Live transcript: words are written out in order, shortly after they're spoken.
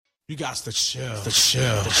You got to chill.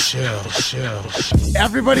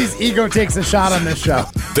 Everybody's ego takes a shot on this show.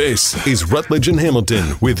 This is Rutledge and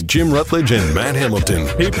Hamilton with Jim Rutledge and Matt Hamilton.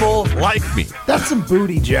 People like me. That's some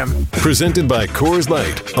booty, Jim. Presented by Coors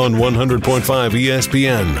Light on 100.5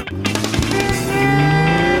 ESPN.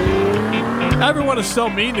 Everyone is so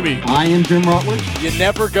mean to me. I am Jim Rutledge. You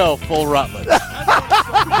never go full Rutledge.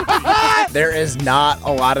 There is not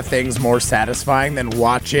a lot of things more satisfying than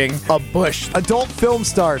watching a bush. Adult film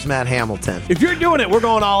stars, Matt Hamilton. If you're doing it, we're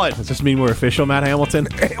going all in. Does this mean we're official, Matt Hamilton?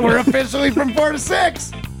 We're officially from 4 to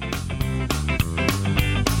 6.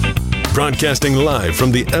 Broadcasting live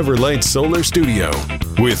from the Everlight Solar Studio.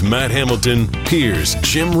 With Matt Hamilton, here's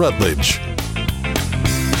Jim Rutledge.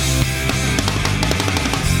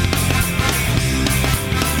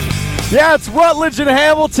 Yeah, it's Rutledge and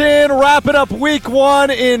Hamilton wrapping up week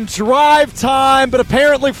 1 in drive time, but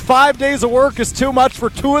apparently 5 days of work is too much for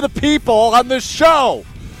two of the people on this show.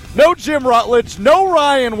 No Jim Rutledge, no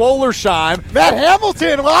Ryan Wollersheim. Matt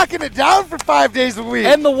Hamilton locking it down for 5 days a week.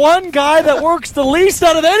 And the one guy that works the least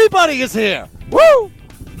out of anybody is here. Woo!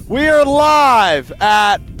 We are live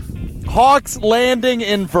at Hawks Landing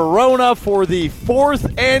in Verona for the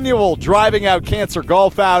 4th annual Driving Out Cancer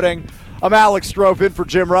Golf Outing. I'm Alex Strouf in for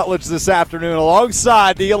Jim Rutledge this afternoon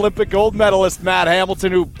alongside the Olympic gold medalist Matt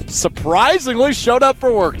Hamilton, who surprisingly showed up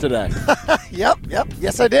for work today. Yep.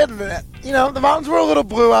 Yes, I did. You know, the mountains were a little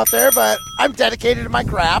blue out there, but I'm dedicated to my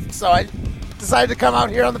craft, so I decided to come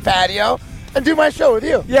out here on the patio and do my show with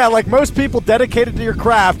you. Yeah, like most people dedicated to your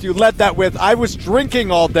craft, you led that with, I was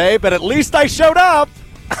drinking all day, but at least I showed up.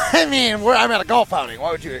 I mean, I'm at a golf outing.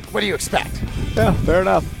 What do you expect? Yeah, fair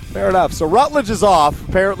enough. So Rutledge is off.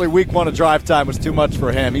 Apparently week 1 of drive time was too much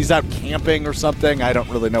for him. He's out camping or something. I don't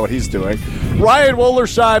really know what he's doing. Ryan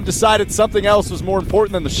Wollersheim decided something else was more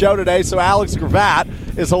important than the show today, so Alex Gravatt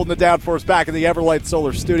is holding it down for us back in the Everlight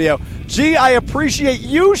Solar Studio. Gee, I appreciate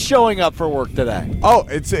you showing up for work today. Oh,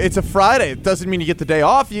 it's a Friday. It doesn't mean you get the day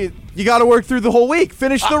off. You got to work through the whole week.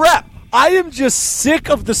 Finish the rep. I am just sick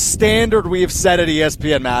of the standard we have set at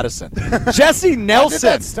ESPN Madison. Jesse Nelson.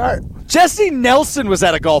 How did that start? Jesse Nelson was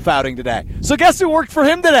at a golf outing today. So guess who worked for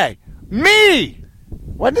him today? Me!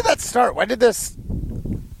 When did that start? When did this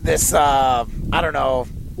I don't know,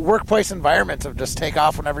 workplace environment of just take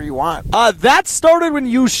off whenever you want? That started when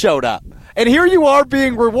you showed up. And here you are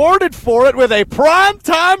being rewarded for it with a prime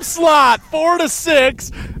time slot, 4 to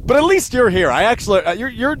 6. But at least you're here. I actually,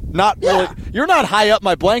 you're not really, you're not high up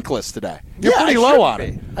my blank list today. You're pretty low on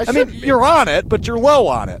it. I mean, you're on it, but you're low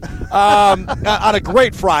on it. On a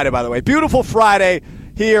great Friday, by the way. Beautiful Friday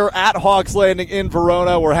here at Hawks Landing in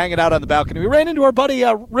Verona. We're hanging out on the balcony. We ran into our buddy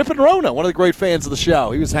Ripon Rona, one of the great fans of the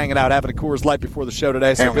show. He was hanging out having a Coors Light before the show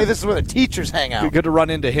today. So apparently this is where the teachers hang out. Good to run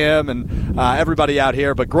into him and everybody out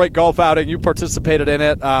here. But great golf outing. You participated in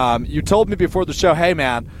it. You told me before the show, hey,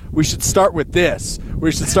 man, we should start with this.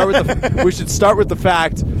 We should start with the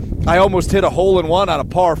fact I almost hit a hole-in-one on a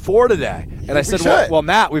par 4 today. And I said, well,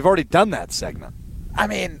 Matt, we've already done that segment. I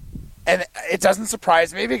mean, and it doesn't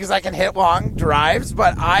surprise me because I can hit long drives,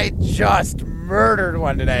 but I just murdered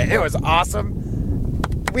one today. It was awesome.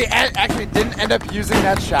 We actually didn't end up using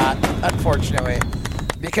that shot, unfortunately,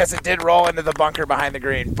 because it did roll into the bunker behind the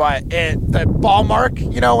green. But the ball mark,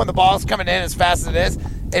 when the ball's coming in as fast as it is,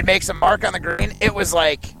 it makes a mark on the green. It was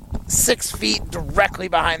like 6 feet directly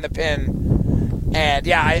behind the pin. And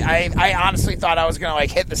yeah, I honestly thought I was gonna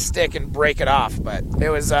hit the stick and break it off, but it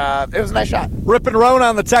was a nice shot. Ripon Rona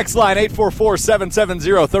on the text line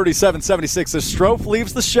 844-770-3776 as Strouf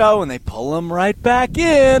leaves the show and they pull him right back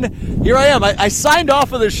in. Here I am. I signed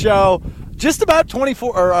off of this show just about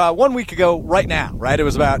 1 week ago right now, right? It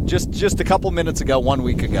was about just a couple minutes ago, 1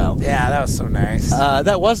 week ago. Yeah, that was so nice.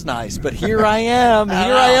 That was nice, but here I am.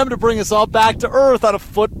 Here I am to bring us all back to earth on a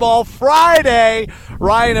football Friday.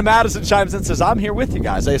 Ryan in Madison chimes in and says, I'm here with you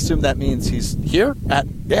guys. I assume that means he's here at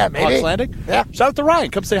Hawks Landing. Yeah. Shout out to Ryan.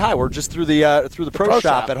 Come say hi. We're just through the pro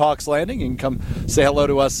shop at Hawks Landing. You can come say hello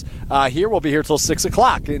to us here. We'll be here till 6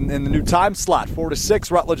 o'clock in the new time slot, 4 to 6,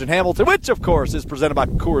 Rutledge and Hamilton, which, of course, is presented by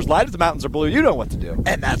Coors Light. If the mountains are blue, you know what to do.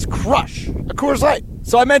 And that's crush a Coors Light.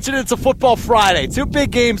 So I mentioned it's a football Friday. 2 big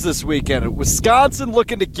games this weekend. Wisconsin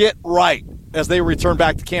looking to get right as they return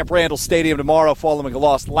back to Camp Randall Stadium tomorrow following a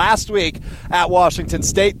loss last week at Washington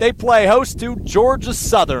State. They play host to Georgia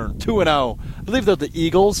Southern, 2-0. I believe they're the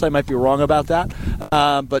Eagles. I might be wrong about that.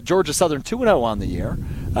 But Georgia Southern 2-0 on the year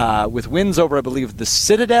with wins over, I believe, the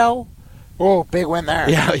Citadel Oh, big win there.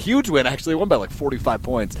 Yeah, a huge win, actually. They won by like 45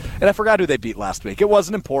 points. And I forgot who they beat last week. It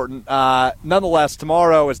wasn't important. Nonetheless,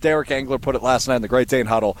 tomorrow, as Derek Engler put it last night in the Great Dane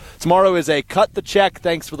Huddle, tomorrow is a cut the check,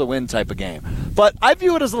 thanks for the win type of game. But I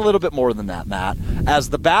view it as a little bit more than that, Matt, as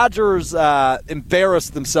the Badgers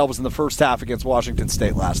embarrassed themselves in the first half against Washington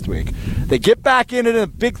State last week. They get back in it in a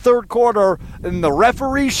big third quarter, and the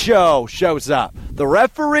referee shows up. The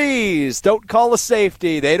referees don't call a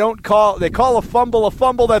safety. They call a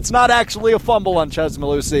fumble that's not actually a fumble on Chez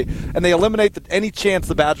Malusi, and they eliminate any chance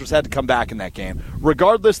the Badgers had to come back in that game.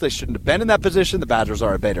 Regardless, they shouldn't have been in that position. The Badgers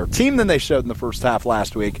are a better team than they showed in the first half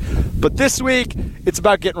last week. But this week, it's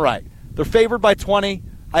about getting right. They're favored by 20.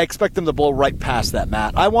 I expect them to blow right past that,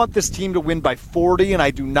 Matt. I want this team to win by 40, and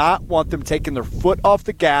I do not want them taking their foot off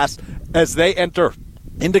the gas as they enter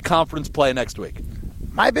into conference play next week.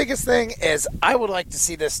 My biggest thing is I would like to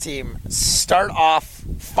see this team start off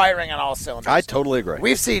firing on all cylinders. I totally agree.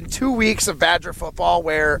 We've seen 2 weeks of Badger football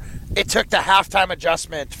where it took the halftime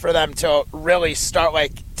adjustment for them to really start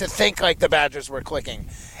to think like the Badgers were clicking.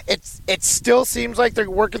 It still seems like they're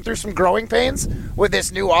working through some growing pains with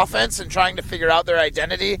this new offense and trying to figure out their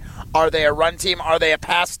identity. Are they a run team? Are they a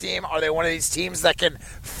pass team? Are they one of these teams that can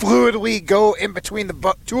fluidly go in between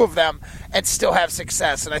the two of them and still have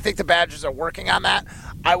success? And I think the Badgers are working on that.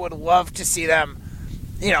 I would love to see them,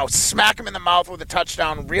 smack them in the mouth with a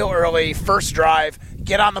touchdown real early, first drive,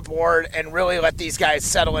 get on the board, and really let these guys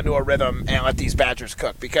settle into a rhythm and let these Badgers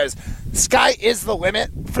cook. Because the sky is the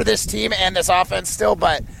limit for this team and this offense still,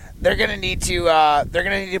 but they're going to need to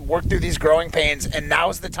work through these growing pains, and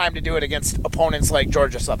now's the time to do it against opponents like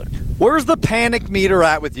Georgia Southern. Where's the panic meter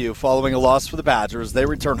at with you following a loss for the Badgers? They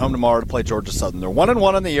return home tomorrow to play Georgia Southern. They're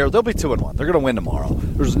 1-1 in the year. They'll be 2-1. They're going to win tomorrow.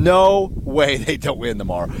 There's no way they don't win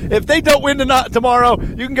tomorrow. If they don't win tomorrow,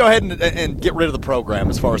 you can go ahead and get rid of the program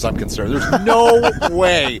as far as I'm concerned. There's no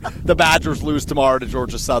way the Badgers lose tomorrow to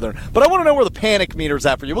Georgia Southern. But I want to know where the panic meter's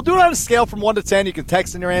at for you. We'll do it on a scale from 1 to 10. You can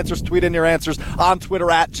text in your answers, tweet in your answers on Twitter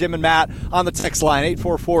at Jim and Matt, on the text line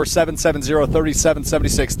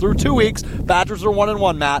 844-770-3776. Through 2 weeks, Badgers are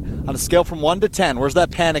 1-1, Matt. On a scale from 1 to 10, where's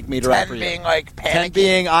that panic meter at for you? 10 being like panicking. 10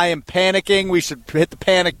 being I am panicking. We should hit the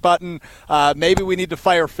panic button. Maybe we need to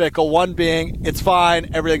fire Fickle. 1 being it's fine.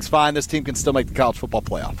 Everything's fine. This team can still make the college football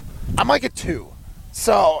playoff. I'm like a 2.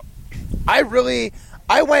 So I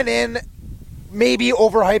went in maybe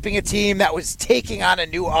overhyping a team that was taking on a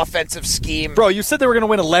new offensive scheme. Bro, you said they were going to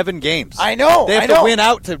win 11 games. I know. They have to win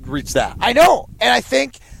out to reach that. I know. And I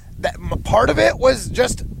think that part of it was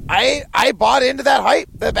just I bought into that hype,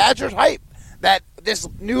 the Badgers hype, that this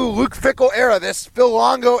new Luke Fickle era, this Phil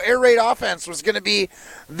Longo air raid offense was going to be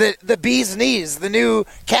the bee's knees, the new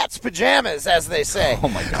cat's pajamas, as they say. Oh,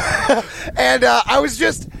 my God. And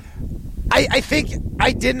I think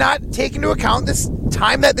I did not take into account this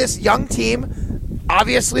time that this young team,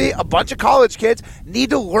 obviously a bunch of college kids, need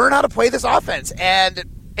to learn how to play this offense. And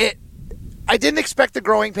I didn't expect the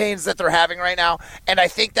growing pains that they're having right now, and I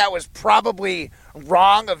think that was probably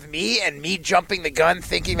wrong of me and me jumping the gun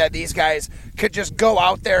thinking that these guys could just go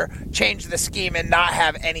out there, change the scheme, and not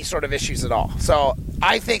have any sort of issues at all. So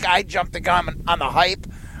I think I jumped the gun on the hype.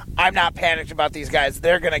 I'm not panicked about these guys.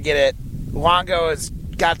 They're going to get it. Longo has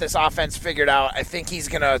got this offense figured out. I think he's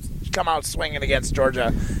going to come out swinging against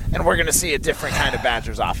Georgia, and we're going to see a different kind of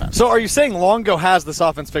Badgers offense. So are you saying Longo has this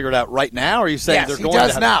offense figured out right now, or are you saying yes, they're he going does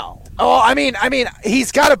to have now. Oh, I mean,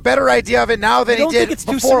 he's got a better idea of it now than he did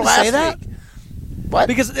before last week. What?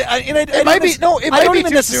 Because it might be no. It might I don't be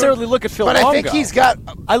even too necessarily soon, look at Phil but Longo. I think he's got.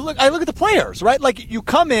 I look at the players, right? Like you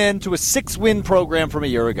come into a 6-win program from a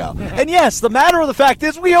year ago, and yes, the matter of the fact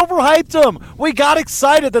is we overhyped them. We got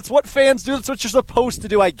excited. That's what fans do. That's what you're supposed to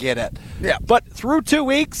do. I get it. Yeah. But through 2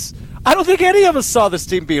 weeks, I don't think any of us saw this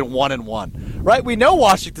team being 1-1. Right? We know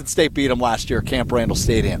Washington State beat them last year at Camp Randall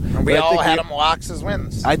Stadium. And we all had them locks as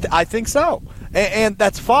wins. I think so. And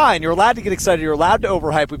that's fine. You're allowed to get excited. You're allowed to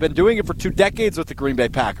overhype. We've been doing it for 2 decades with the Green Bay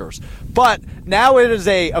Packers. But now it is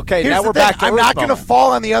now we're back to I'm not going to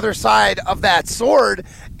fall on the other side of that sword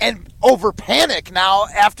and over panic now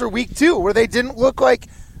after week 2 where they didn't look like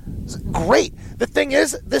great. The thing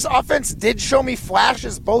is, this offense did show me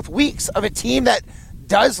flashes both weeks of a team that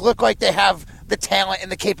does look like they have the talent and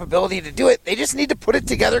the capability to do it. They just need to put it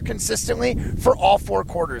together consistently for all 4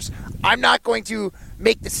 quarters. I'm not going to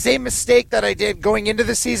make the same mistake that I did going into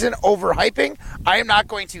the season, overhyping. I am not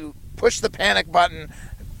going to push the panic button,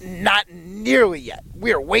 not nearly yet.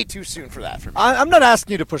 We are way too soon for that for me. I'm not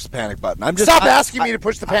asking you to push the panic button. Stop asking me to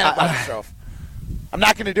push the panic button, Strouf. I'm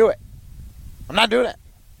not going to do it. I'm not doing it.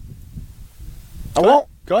 I won't.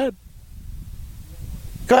 Go ahead.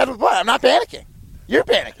 Go ahead with what? I'm not panicking. You're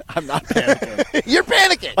panicking. I'm not panicking. You're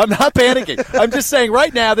panicking. I'm not panicking. I'm just saying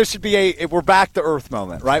right now this should be we're back to earth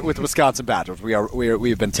moment, right? With the Wisconsin Badgers,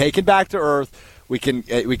 we've been taken back to earth. We can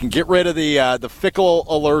get rid of the fickle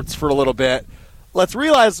alerts for a little bit. Let's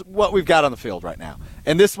realize what we've got on the field right now.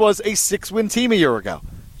 And this was a 6-win team a year ago.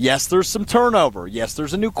 Yes, there's some turnover. Yes,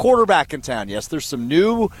 there's a new quarterback in town. Yes, there's some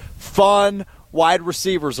new, fun wide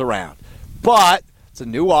receivers around. But it's a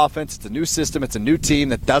new offense. It's a new system. It's a new team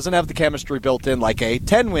that doesn't have the chemistry built in like a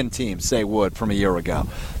 10-win team, say, would from a year ago.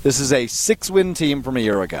 This is a 6-win team from a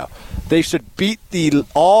year ago. They should beat the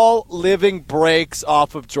all-living brakes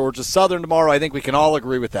off of Georgia Southern tomorrow. I think we can all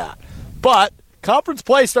agree with that. But conference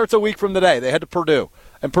play starts a week from today. They head to Purdue.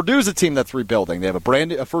 And Purdue's a team that's rebuilding. They have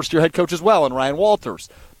a first-year head coach as well in Ryan Walters.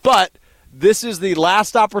 But this is the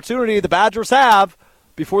last opportunity the Badgers have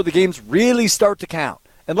before the games really start to count.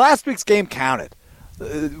 And last week's game counted.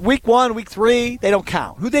 Week 1, week 3, they don't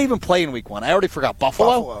count. Who they even play in week 1? I already forgot.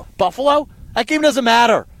 Buffalo? That game doesn't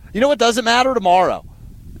matter. You know what doesn't matter tomorrow?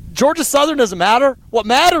 Georgia Southern doesn't matter. What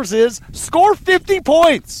matters is score 50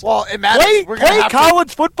 points. Well, it matters. Play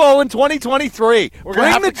college football in 2023. We're going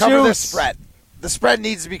to have to cover the spread. The spread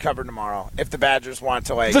needs to be covered tomorrow if the Badgers want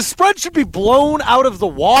to, The spread should be blown out of the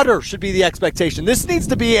water, should be the expectation. This needs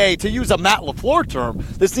to be to use a Matt LaFleur term,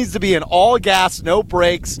 this needs to be an all-gas, no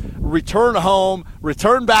brakes, return home,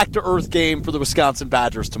 return back to earth game for the Wisconsin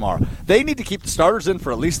Badgers tomorrow. They need to keep the starters in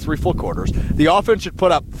for at least 3 full quarters. The offense should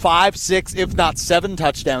put up 5, 6, if not 7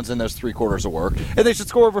 touchdowns in those 3 quarters of work, and they should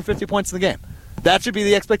score over 50 points in the game. That should be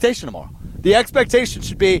the expectation tomorrow. The expectation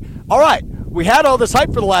should be, all right, we had all this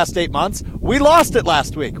hype for the last 8 months. We lost it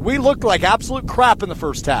last week. We looked like absolute crap in the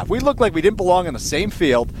first half. We looked like we didn't belong in the same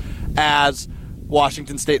field as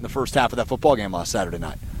Washington State in the first half of that football game last Saturday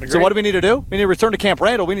night. Agreed. So what do we need to do? We need to return to Camp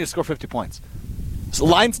Randall. We need to score 50 points. So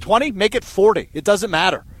line's 20, make it 40. It doesn't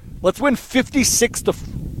matter. Let's win 56 to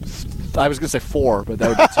I was going to say 4, but that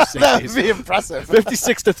would be too safe. That would be impressive.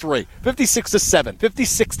 56 to 3, 56 to 7,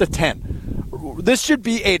 56 to 10. This should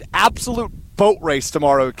be an absolute boat race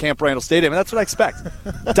tomorrow at Camp Randall Stadium, and that's what I expect.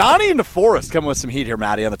 Donnie and DeForest coming with some heat here,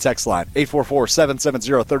 Maddie, on the text line.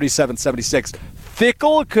 844-770-3776.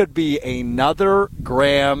 Fickle could be another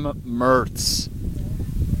Graham Mertz.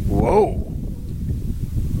 Whoa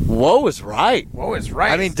is right. Whoa is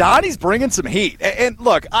right. I mean, Donnie's bringing some heat. And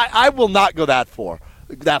look, I will not go that far.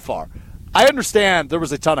 I understand there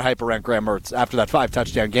was a ton of hype around Graham Mertz after that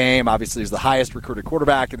 5-touchdown game. Obviously, he's the highest recruited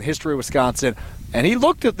quarterback in the history of Wisconsin, and he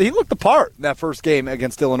looked the part in that first game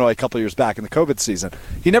against Illinois a couple years back in the COVID season.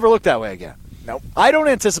 He never looked that way again. Nope. I don't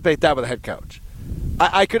anticipate that with a head coach.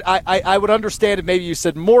 I would understand if maybe you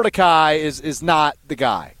said Mordecai is not the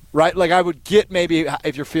guy, right? Like I would get maybe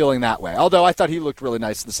if you're feeling that way. Although I thought he looked really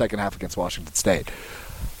nice in the second half against Washington State.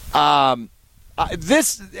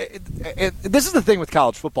 This is the thing with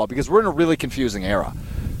college football because we're in a really confusing era.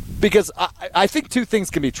 Because I think 2 things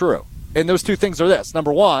can be true, and those 2 things are this.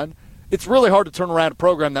 Number 1, it's really hard to turn around a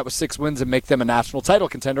program that was 6 wins and make them a national title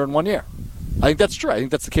contender in 1 year. I think that's true. I think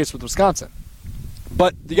that's the case with Wisconsin.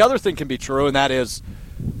 But the other thing can be true, and that is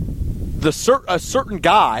a certain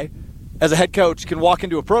guy as a head coach can walk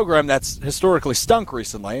into a program that's historically stunk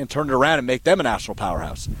recently and turn it around and make them a national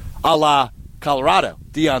powerhouse, a la Colorado,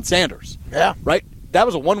 Deion Sanders. Yeah. Right? That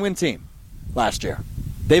was a 1-win team last year.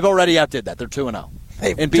 They've already outdid that. They're 2-0.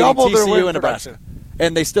 They've and beating doubled their TCU win and Nebraska.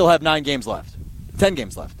 And they still have 10 games left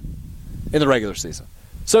in the regular season.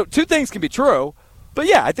 So 2 things can be true, but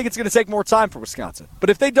yeah, I think it's going to take more time for Wisconsin.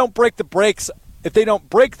 But if they don't break the brakes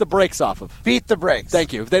off of beat the brakes.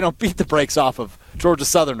 Thank you. If they don't beat the brakes off of Georgia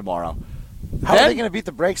Southern tomorrow, how are they going to beat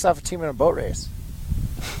the brakes off a team in a boat race?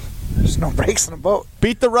 There's no brakes in a boat.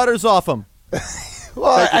 Beat the rudders off them.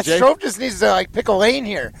 Well, Strouf just needs to pick a lane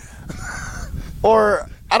here, or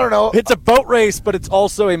I don't know. It's a boat race, but it's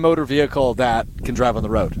also a motor vehicle that can drive on the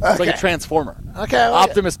road. It's like a transformer. Okay,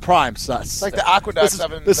 Optimus Prime. It's like the aqueducts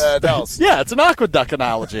up in the Dells. Yeah, it's an aqueduct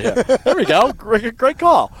analogy here. There we go. Great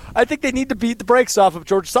call. I think they need to beat the brakes off of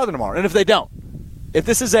Georgia Southern tomorrow. And if they don't, if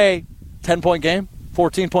this is a 10-point game,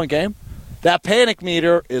 14-point game, that panic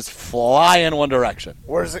meter is flying one direction.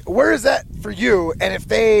 Where is that for you? And if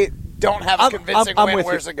they don't have a convincing win,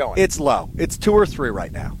 where's it going? It's low. It's 2 or 3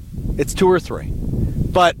 right now. It's 2 or 3.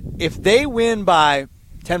 But if they win by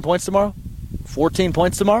 10 points tomorrow, 14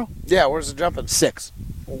 points tomorrow, yeah, where's it jumping? 6.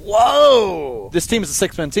 Whoa! This team is a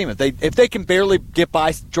 6-win team. If they can barely get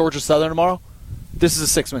by Georgia Southern tomorrow, this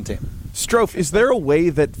is a 6-win team. Strouf, is there a way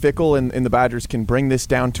that Fickle and the Badgers can bring this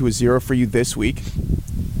down to a 0 for you this week?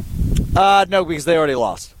 No, because they already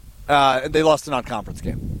lost. They lost a non-conference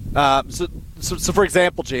game. So for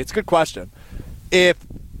example, G, it's a good question. If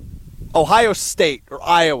Ohio State or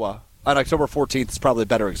Iowa on October 14th is probably a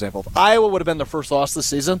better example. If Iowa would have been their first loss this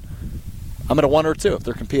season, I'm at a 1 or 2 if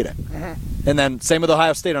they're competing. Mm-hmm. And then same with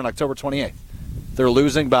Ohio State on October 28th. They're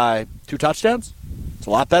losing by 2 touchdowns. It's a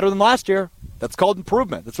lot better than last year. That's called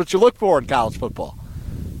improvement. That's what you look for in college football.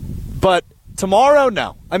 But tomorrow,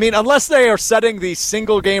 no. I mean, unless they are setting the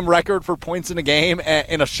single-game record for points in a game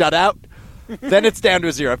in a shutout, then it's down to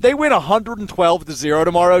a 0. If they win 112-0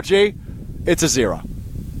 tomorrow, G, it's a 0.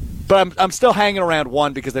 But I'm still hanging around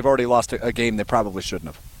 1 because they've already lost a game they probably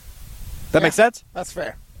shouldn't have. That make sense? That's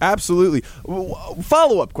fair. Absolutely.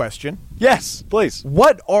 Follow-up question. Yes, please.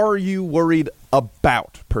 What are you worried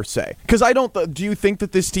about, per se? Because do you think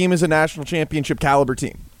that this team is a national championship caliber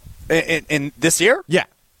team? In this year? Yeah.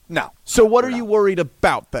 No. So what are you worried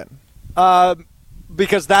about then?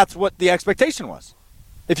 Because that's what the expectation was.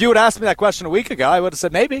 If you had asked me that question a week ago, I would have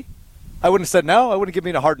said maybe. I wouldn't have said no. I wouldn't give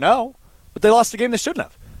me a hard no. But they lost a game they shouldn't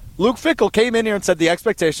have. Luke Fickell came in here and said the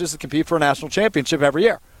expectation is to compete for a national championship every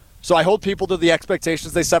year. So I hold people to the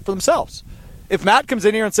expectations they set for themselves. If Matt comes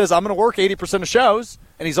in here and says, I'm going to work 80% of shows,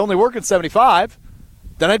 and he's only working 75,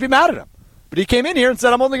 then I'd be mad at him. But he came in here and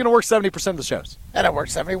said, I'm only going to work 70% of the shows. And I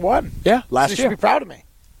worked 71. Yeah, last so you year. should be proud of me.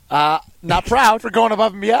 Not proud. For going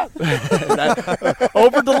above and beyond.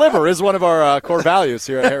 Over-deliver is one of our core values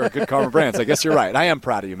here at Good Karma Brands. I guess you're right. I am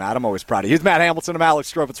proud of you, Matt. I'm always proud of you. He's Matt Hamilton. I'm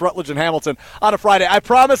Alex Strouf. It's Rutledge and Hamilton on a Friday. I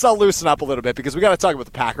promise I'll loosen up a little bit because we got to talk about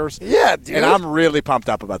the Packers. Yeah, dude. And I'm really pumped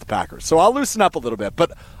up about the Packers. So I'll loosen up a little bit.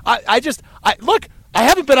 But I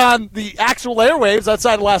haven't been on the actual airwaves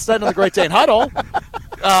outside of last night on the Great Dane Huddle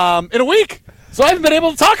in a week. So I haven't been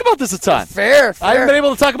able to talk about this a ton. Fair. I haven't been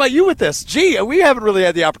able to talk about you with this. Gee, we haven't really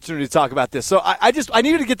had the opportunity to talk about this. So I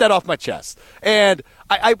needed to get that off my chest. And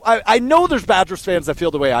I know there's Badgers fans that feel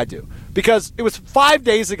the way I do. Because it was 5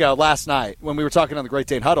 days ago last night when we were talking on the Great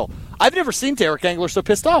Dane Huddle. I've never seen Derek Engler so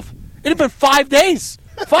pissed off. It had been 5 days.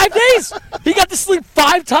 5 days. He got to sleep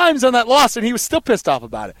 5 times on that loss, and he was still pissed off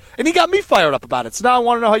about it. And he got me fired up about it. So now I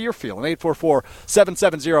want to know how you're feeling.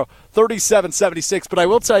 844-770-3776. But I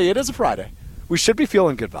will tell you, it is a Friday. We should be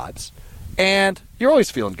feeling good vibes. And you're always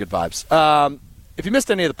feeling good vibes. If you missed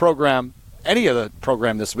any of the program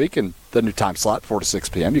this week in the new time slot, 4 to 6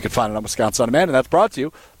 p.m., you can find it on Wisconsin On Demand, and that's brought to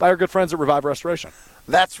you by our good friends at Revive Restoration.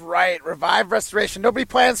 That's right. Revive Restoration. Nobody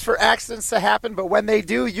plans for accidents to happen, but when they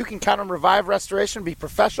do, you can count on Revive Restoration to be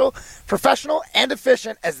professional and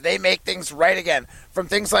efficient as they make things right again. From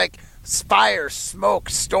things like fire, smoke,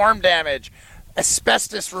 storm damage,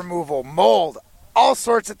 asbestos removal, mold, all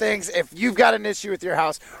sorts of things. If you've got an issue with your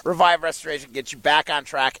house, Revive Restoration gets you back on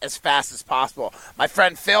track as fast as possible. My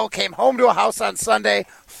friend Phil came home to a house on Sunday,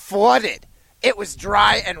 flooded. It was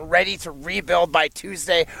dry and ready to rebuild by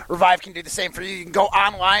Tuesday. Revive can do the same for you. You can go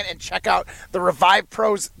online and check out the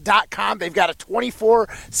RevivePros.com. They've got a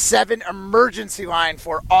 24/7 emergency line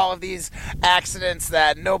for all of these accidents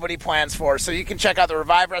that nobody plans for. So you can check out the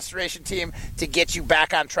Revive Restoration team to get you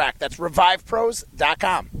back on track. That's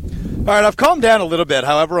RevivePros.com. All right, I've calmed down a little bit.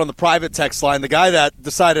 However, on the private text line, the guy that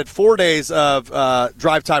decided 4 days of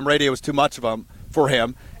drive time radio was too much for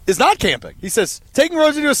him is not camping. He says, taking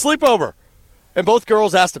Rosie to a sleepover. And both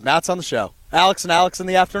girls asked if Matt's on the show. Alex and Alex in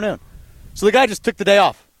the afternoon. So the guy just took the day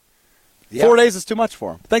off. Yep. 4 days is too much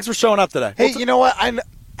for him. Thanks for showing up today. Hey, you know what? I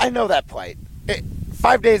know that plight.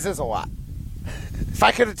 5 days is a lot. If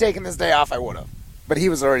I could have taken this day off, I would have. But he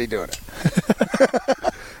was already doing it.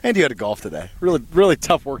 And you had to golf today. Really, really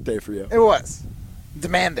tough work day for you. It was.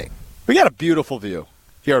 Demanding. We got a beautiful view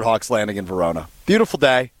here at Hawks Landing in Verona. Beautiful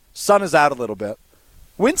day. Sun is out a little bit.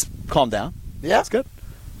 Wind's calmed down. Yeah. That's good.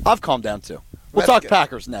 I've calmed down, too. We'll That's talk good.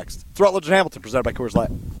 Packers next. It's Rutledge and Hamilton, presented by Coors Light.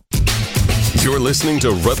 You're listening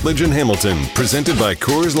to Rutledge and Hamilton, presented by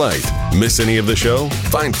Coors Light. Miss any of the show?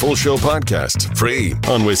 Find full show podcasts free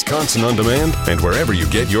on Wisconsin On Demand and wherever you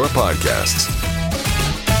get your podcasts.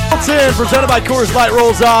 Hamilton, presented by Coors Light,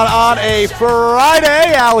 rolls on a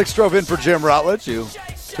Friday. Alex drove in for Jim Rutledge, who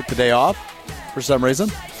took the day off for some reason.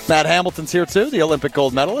 Matt Hamilton's here, too, the Olympic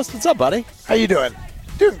gold medalist. What's up, buddy? How you doing?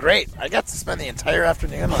 Doing great. I got to spend the entire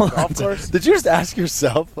afternoon on the golf course. Did you just ask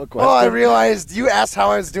yourself a question? Well, I realized you asked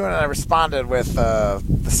how I was doing, and I responded with the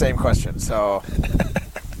same question. So,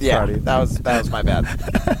 yeah, that was my bad.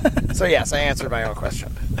 So, yes, I answered my own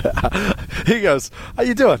question. He goes, how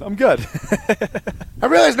you doing? I'm good. I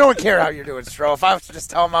realize no one cared how you're doing, Strouf. I was just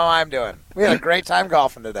telling them how I'm doing. We had a great time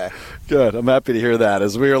golfing today. Good. I'm happy to hear that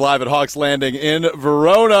as we are live at Hawks Landing in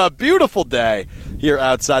Verona. Beautiful day here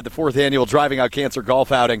outside the 4th annual Driving Out Cancer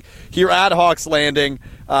golf outing here at Hawks Landing.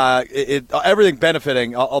 Everything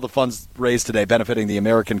benefiting, all the funds raised today benefiting the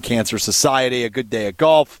American Cancer Society, a good day of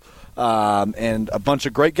golf, and a bunch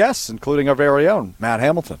of great guests, including our very own Matt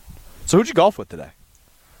Hamilton. So who'd you golf with today?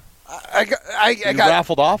 I got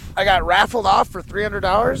raffled off? I got raffled off for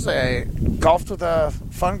 $300. I golfed with a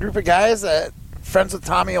fun group of guys friends with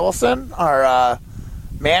Tommy Olson, our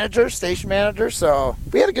station manager. So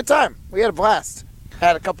we had a good time. We had a blast.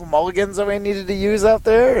 Had a couple mulligans that we needed to use out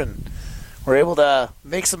there, and we're able to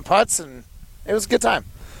make some putts, and it was a good time.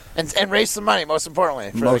 And raise some money, most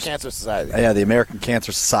importantly, for the Cancer Society. Yeah, the American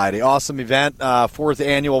Cancer Society. Awesome event, 4th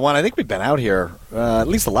annual one. I think we've been out here at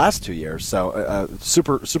least the last 2 years. So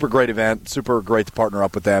super great event, super great to partner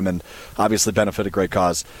up with them, and obviously benefit a great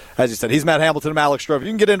cause. As you said, he's Matt Hamilton. I'm Alex Strouf. You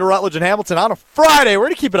can get into Rutledge and Hamilton on a Friday. We're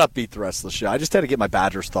going to keep it upbeat the rest of the show. I just had to get my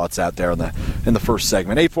Badgers thoughts out there in the first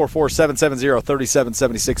segment.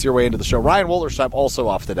 844-770-3776, your way into the show. Ryan Wollersheim also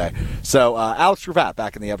off today. So Alex Strouf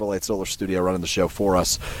back in the Everlight Solar Studio running the show for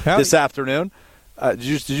us. Howdy. This afternoon. Did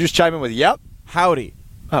you just chime in with yep? Howdy.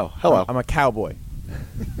 Oh, hello. I'm a cowboy.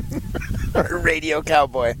 Radio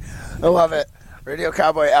cowboy. I love it. Radio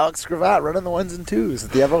cowboy Alex Gravatt running the ones and twos at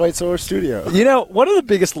the Everlight Solar Studio. You know, one of the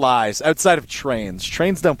biggest lies outside of trains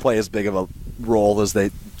don't play as big of a role as they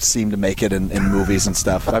seem to make it in movies and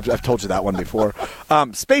stuff. I've told you that one before.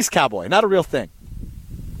 Space cowboy, not a real thing.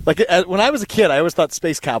 Like when I was a kid, I always thought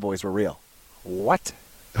space cowboys were real. What?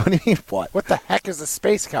 What do you mean, what? What the heck is a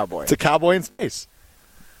space cowboy? It's a cowboy in space.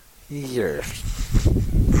 You're...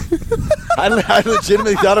 I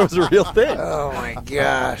legitimately thought it was a real thing. Oh, my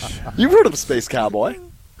gosh. You've heard of a space cowboy.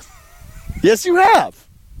 Yes, you have.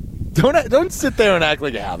 Don't sit there and act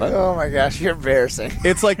like you haven't. Oh, my gosh. You're embarrassing.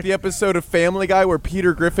 It's like the episode of Family Guy where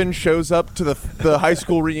Peter Griffin shows up to the high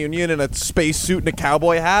school reunion in a space suit and a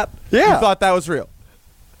cowboy hat. Yeah. You thought that was real.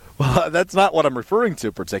 Well, that's not what I'm referring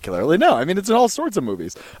to particularly. No, I mean, it's in all sorts of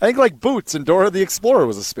movies. I think like Boots and Dora the Explorer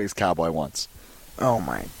was a space cowboy once. Oh,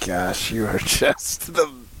 my gosh. You are just the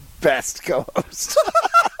best co-host.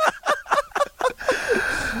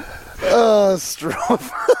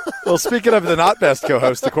 Strouf. Well, speaking of the not best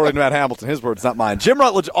co-host, according to Matt Hamilton, his words, not mine. Jim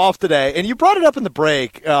Rutledge off today, and you brought it up in the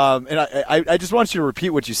break, and I just want you to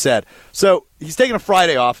repeat what you said. So he's taking a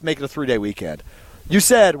Friday off, making a 3-day weekend. You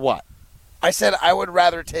said what? I said I would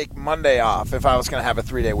rather take Monday off if I was going to have a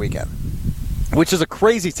 3-day weekend. Which is a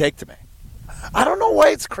crazy take to me. I don't know why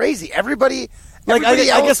it's crazy. Everybody I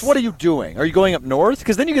else, guess, what are you doing? Are you going up north?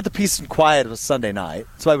 Because then you get the peace and quiet of a Sunday night.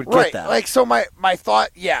 So I would get that. Like, so my thought,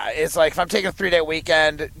 is like if I'm taking a 3-day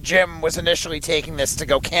weekend, Jim was initially taking this to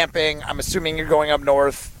go camping. I'm assuming you're going up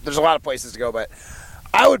north. There's a lot of places to go, but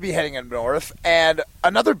I would be heading up north. And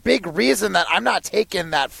another big reason that I'm not taking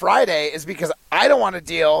that Friday is because I don't want to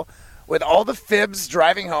deal with all the fibs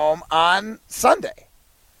driving home on Sunday.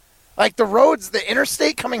 Like the roads, the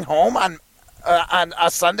interstate coming home on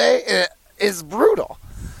a Sunday is brutal.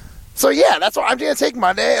 So yeah, that's why I'm going to take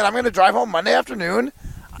Monday, and I'm going to drive home Monday afternoon.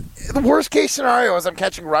 The worst case scenario is I'm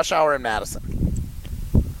catching rush hour in Madison.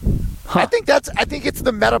 Huh. I think it's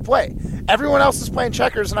the meta play. Everyone else is playing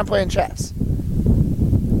checkers, and I'm playing chess.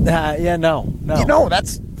 No. You know,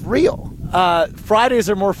 that's real. Fridays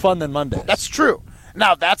are more fun than Mondays. That's true.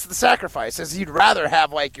 Now, that's the sacrifice, is you'd rather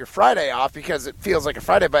have, like, your Friday off because it feels like a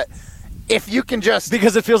Friday, but if you can just...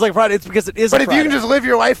 Because it feels like Friday, it's because it is a Friday. But if you can just live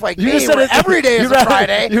your life like me, where every day is a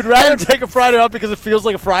Friday... You'd rather take a Friday off because it feels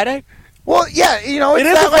like a Friday? Well, yeah,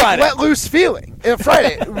 it's that, like, let-loose feeling.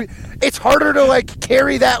 Friday. It's harder to, like,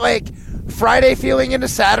 carry that, like, Friday feeling into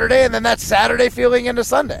Saturday and then that Saturday feeling into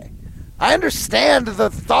Sunday. I understand the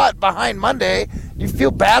thought behind Monday. You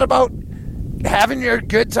feel bad about having your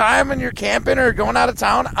good time and you're camping or going out of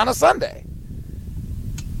town on a Sunday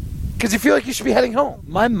because you feel like you should be heading home.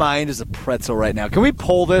 My mind is a pretzel right now. Can we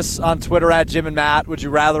poll this on Twitter at Jim and Matt? Would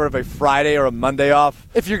you rather have a Friday or a Monday off?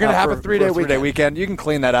 If you're going to have a 3-day weekend, you can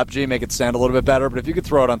clean that up, G, make it sound a little bit better. But if you could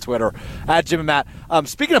throw it on Twitter at Jim and Matt.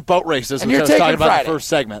 Speaking of boat races, which I was talking about in the first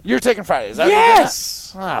segment, you're taking Friday. Is that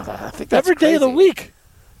yes. I think that's every day of the week.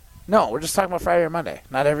 No, we're just talking about Friday or Monday,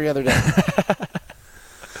 not every other day.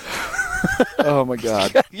 Oh, my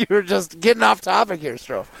God. You were just getting off topic here,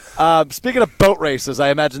 Strouf. Speaking of boat races, I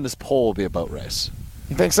imagine this poll will be a boat race.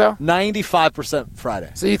 You think so? 95%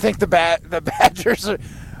 Friday. So you think the Badgers are...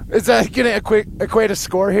 Is that going to equate a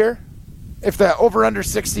score here? If the over-under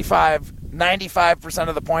 65, 95%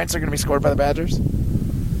 of the points are going to be scored by the Badgers?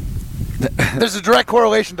 There's a direct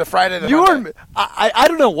correlation to Friday to Monday. I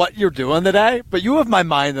don't know what you're doing today, but you have my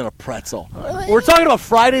mind in a pretzel. We're talking about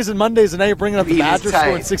Fridays and Mondays, and now you're bringing up the Badgers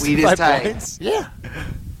scoring 65 points? Yeah.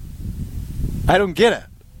 I don't get it.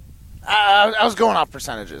 I was going off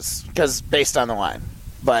percentages because based on the line.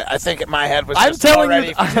 But I think my head was already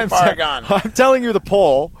too far gone. I'm telling you the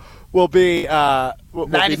poll will be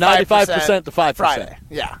 95% to 5%. Friday.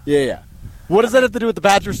 Yeah. Yeah. What does that have to do with the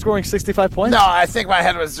Badgers scoring 65 points? No, I think my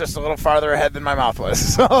head was just a little farther ahead than my mouth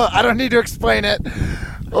was. So I don't need to explain it.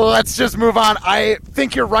 Let's just move on. I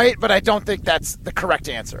think you're right, but I don't think that's the correct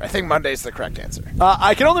answer. I think Monday's the correct answer.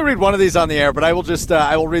 I can only read one of these on the air, but I will just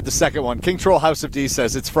I will read the second one. King Troll House of D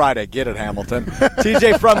says, it's Friday. Get it, Hamilton.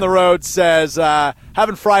 TJ from the road says,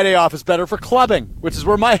 having Friday off is better for clubbing, which is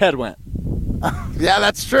where my head went. Yeah,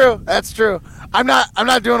 that's true. That's true. I'm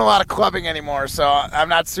not doing a lot of clubbing anymore, so I'm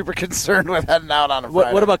not super concerned with heading out on a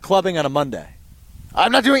Friday. What about clubbing on a Monday?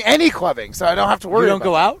 I'm not doing any clubbing, so I don't have to worry. You don't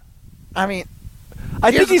go out? I mean,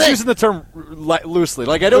 I think he's using the term loosely.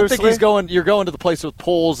 Like, I don't think he's going. You're going to the place with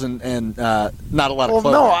poles and not a lot of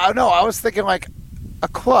clubbing. No. I was thinking like a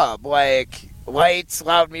club, like lights,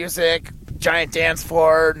 loud music, giant dance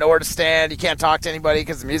floor, nowhere to stand. You can't talk to anybody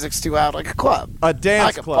because the music's too loud. Like a club, a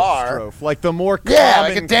dance like club, a bar. Strouf. Like the more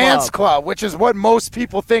like a dance club, which is what most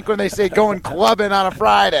people think when they say going clubbing on a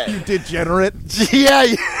Friday. You degenerate. Yeah,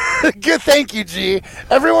 good. Thank you, G.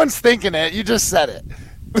 Everyone's thinking it. You just said it.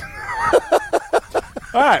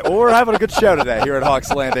 All right, well, we're having a good show today here at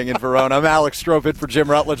Hawks Landing in Verona. I'm Alex Strouf in for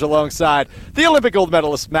Jim Rutledge alongside the Olympic gold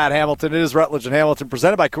medalist Matt Hamilton. It is Rutledge and Hamilton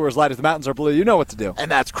presented by Coors Light. If the mountains are blue, you know what to do.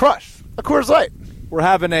 And that's Crush, a Coors Light. We're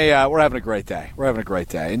having a great day. We're having a great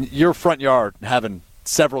day. And your front yard having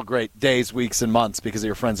several great days, weeks, and months because of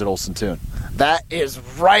your friends at Olsen Toon. That is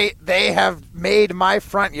right. They have made my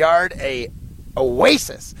front yard a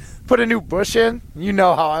oasis. Put a new bush in. You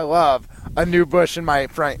know how I love a new bush in my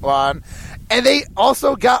front lawn. And they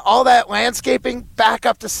also got all that landscaping back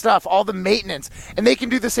up to stuff, all the maintenance. And they can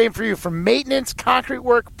do the same for you. For maintenance, concrete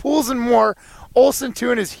work, pools, and more, Olsen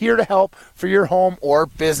Toon is here to help for your home or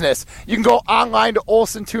business. You can go online to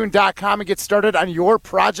olsentoon.com and get started on your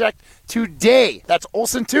project today. That's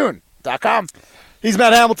olsentoon.com. He's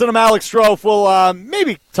Matt Hamilton. I'm Alex Strouf. We'll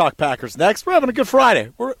maybe talk Packers next. We're having a good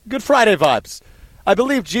Friday. We're Good Friday vibes. I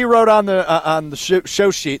believe G wrote on the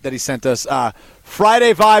show sheet that he sent us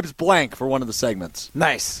Friday vibes blank for one of the segments.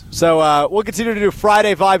 Nice. So we'll continue to do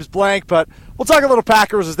Friday vibes blank, but we'll talk a little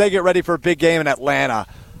Packers as they get ready for a big game in Atlanta.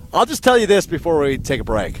 I'll just tell you this before we take a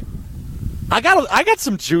break. I got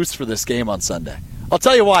some juice for this game on Sunday. I'll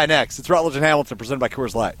tell you why next. It's Rutledge and Hamilton presented by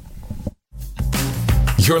Coors Light.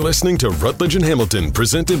 You're listening to Rutledge and Hamilton,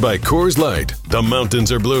 presented by Coors Light. The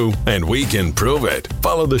mountains are blue, and we can prove it.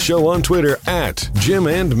 Follow the show on Twitter at Jim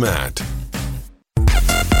and Matt.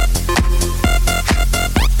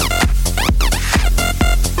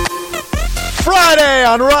 Friday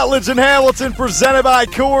on Rutledge and Hamilton, presented by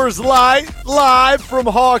Coors Light, live from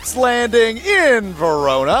Hawks Landing in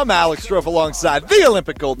Verona. I'm Alex Strouf alongside the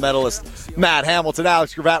Olympic gold medalist Matt Hamilton.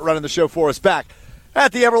 Alex Gravatt running the show for us back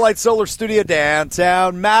at the Everlight Solar Studio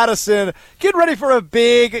downtown Madison. Get ready for a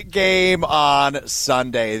big game on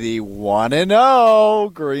Sunday. The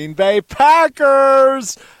 1-0 Green Bay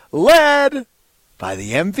Packers, led by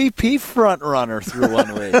the MVP frontrunner through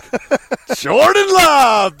 1 week. Jordan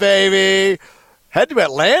Love, baby. Head to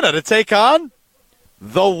Atlanta to take on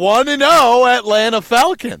the 1-0 Atlanta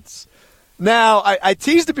Falcons. Now, I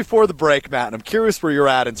teased it before the break, Matt, and I'm curious where you're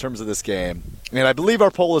at in terms of this game. And I believe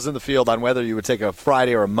our poll is in the field on whether you would take a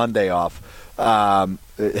Friday or a Monday off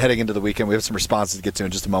heading into the weekend. We have some responses to get to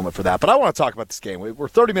in just a moment for that. But I want to talk about this game. We're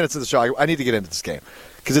 30 minutes into the show. I need to get into this game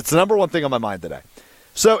because it's the number one thing on my mind today.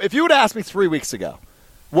 So if you would ask me 3 weeks ago,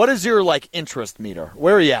 what is your, interest meter?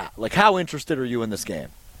 Where are you at? How interested are you in this game?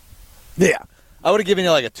 Yeah. I would have given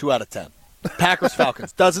you, a 2 out of 10.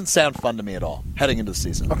 Packers-Falcons. Doesn't sound fun to me at all heading into the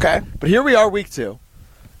season. Okay. But here we are, week 2.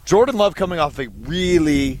 Jordan Love coming off a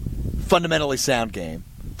really fundamentally sound game.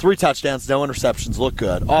 3 touchdowns, no interceptions, look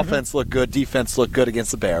good. Mm-hmm. Offense looked good. Defense looked good against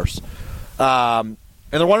the Bears. And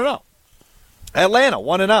they're 1-0. Atlanta,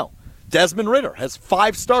 1-0. Desmond Ridder has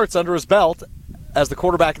 5 starts under his belt as the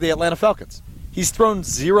quarterback of the Atlanta Falcons. He's thrown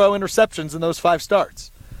 0 interceptions in those 5 starts.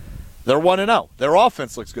 They're 1-0. Their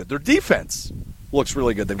offense looks good. Their defense looks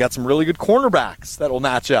really good. They've got some really good cornerbacks that will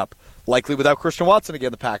match up. Likely without Christian Watson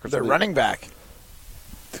again, the Packers. Their running back.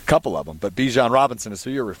 A couple of them, but Bijan Robinson is who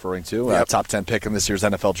you're referring to. Yep. Top 10 pick in this year's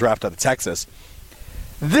NFL draft out of Texas.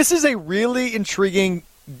 This is a really intriguing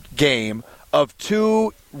game of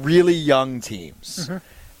 2 really young teams.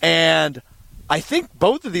 Mm-hmm. And I think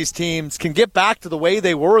both of these teams can get back to the way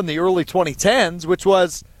they were in the early 2010s, which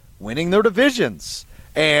was winning their divisions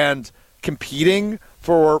and competing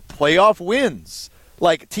for playoff wins.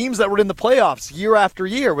 Like teams that were in the playoffs year after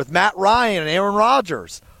year with Matt Ryan and Aaron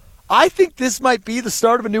Rodgers. I think this might be the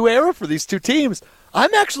start of a new era for these 2 teams.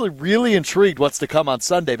 I'm actually really intrigued what's to come on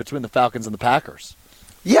Sunday between the Falcons and the Packers.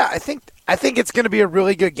 Yeah, I think it's going to be a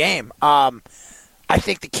really good game. I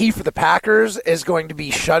think the key for the Packers is going to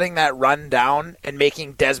be shutting that run down and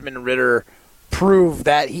making Desmond Ridder prove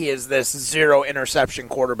that he is this 0 interception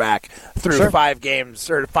quarterback through 5 games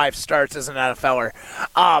or 5 starts as an NFLer.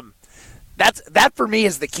 That for me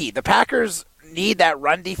is the key. The Packers need that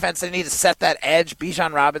run defense. They need to set that edge.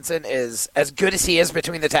 Bijan Robinson is as good as he is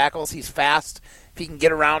between the tackles. He's fast. If he can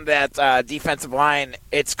get around that defensive line,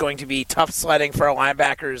 it's going to be tough sledding for our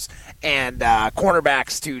linebackers and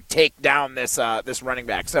cornerbacks to take down this running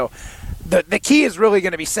back. So the key is really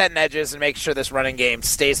going to be setting edges and making sure this running game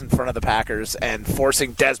stays in front of the Packers and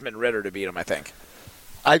forcing Desmond Ridder to beat him, I think.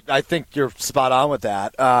 I think you're spot on with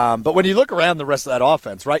that. But when you look around the rest of that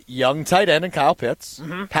offense, right, young tight end and Kyle Pitts,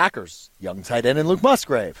 Packers, young tight end and Luke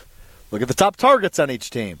Musgrave. Look at the top targets on each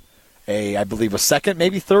team. I believe a second,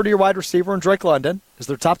 maybe third-year wide receiver in Drake London is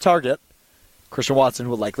their top target. Christian Watson, who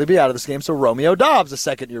will likely be out of this game, so Romeo Doubs, a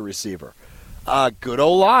second-year receiver. Good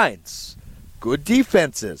O-lines, good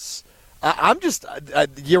defenses. I'm just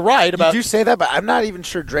you're right about. You do say that, but I'm not even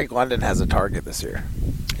sure Drake London has a target this year.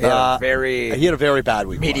 He had a very bad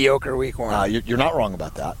week. Mediocre week one. You're not wrong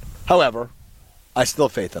about that. However, I still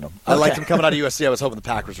have faith in him. I liked him coming out of USC. I was hoping the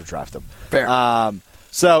Packers would draft him. Fair.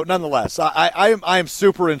 So, nonetheless, I am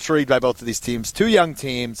super intrigued by both of these teams. 2 young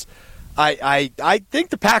teams. I think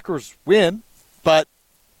the Packers win, but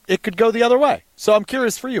it could go the other way. So I'm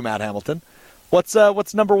curious for you, Matt Hamilton. What's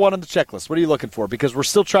number 1 on the checklist? What are you looking for? Because we're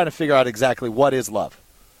still trying to figure out exactly what is love.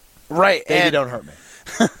 Right. Baby, don't hurt me.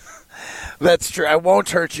 That's true. I won't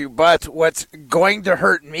hurt you, but what's going to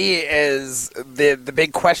hurt me is the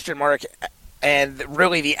big question mark and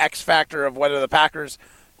really the X factor of whether the Packers,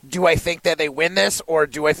 do I think that they win this or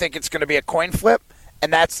do I think it's going to be a coin flip?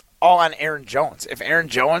 And that's all on Aaron Jones. If Aaron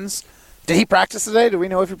Jones, did he practice today? Do we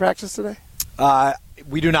know if he practiced today?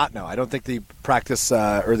 We do not know. I don't think the practice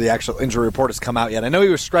or the actual injury report has come out yet. I know he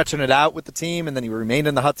was stretching it out with the team, and then he remained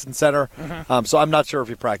in the Hudson Center. So I'm not sure if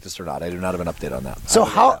he practiced or not. I do not have an update on that. So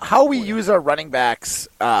how we use our running backs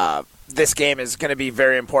this game is going to be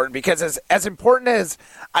very important because as important as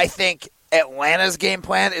I think Atlanta's game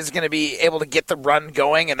plan is going to be able to get the run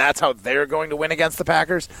going, and that's how they're going to win against the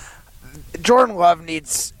Packers, Jordan Love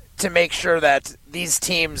needs to make sure that these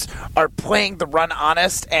teams are playing the run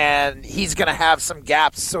honest, and he's going to have some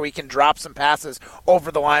gaps so he can drop some passes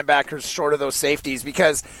over the linebackers short of those safeties.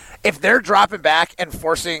 Because if they're dropping back and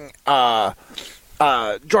forcing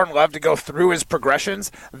Jordan Love to go through his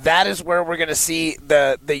progressions, that is where we're going to see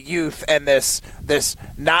the youth and this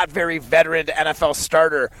not very veteran NFL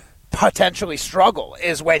starter potentially struggle,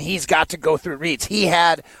 is when he's got to go through reads. He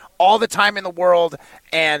had all the time in the world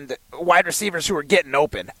and wide receivers who are getting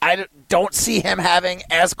open. I don't see him having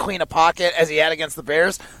as clean a pocket as he had against the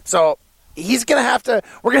Bears. So we're going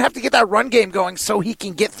to have to get that run game going so he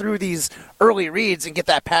can get through these early reads and get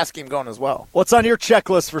that pass game going as well. What's on your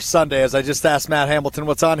checklist for Sunday? As I just asked Matt Hamilton,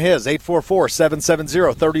 what's on his?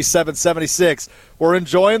 844-770-3776. We're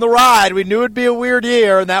enjoying the ride. We knew it'd be a weird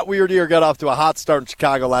year, and that weird year got off to a hot start in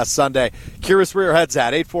Chicago last Sunday. Curious where your head's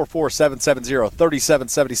at.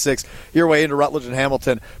 844-770-3776. Your way into Rutledge and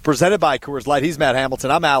Hamilton. Presented by Coors Light. He's Matt Hamilton.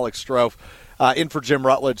 I'm Alex Strouf. In for Jim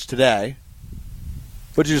Rutledge today.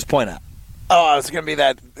 What'd you just point at? Oh, it's going to be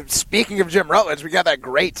that. Speaking of Jim Rutledge, we got that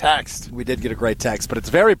great text. We did get a great text, but it's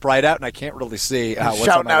very bright out, and I can't really see what's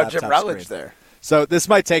shouting on my out laptop Jim Rutledge screen. there. So this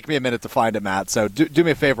might take me a minute to find it, Matt. So do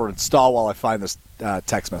me a favor and stall while I find this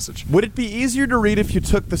text message. Would it be easier to read if you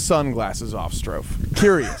took the sunglasses off, Strouf?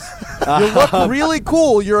 Curious. You look really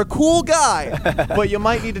cool. You're a cool guy, but you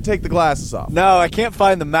might need to take the glasses off. No, I can't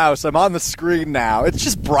find the mouse. I'm on the screen now. It's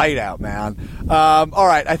just bright out, man. All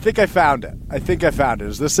right, I think I found it.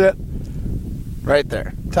 Is this it? Right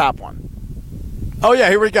there. Top one. Oh, yeah,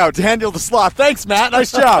 here we go. Daniel the Sloth. Thanks, Matt.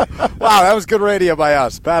 Nice job. Wow, that was good radio by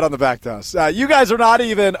us. Pat on the back to us. You guys are not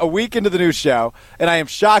even a week into the new show, and I am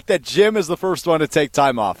shocked that Jim is the first one to take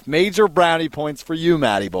time off. Major brownie points for you,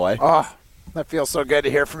 Matty boy. Oh, that feels so good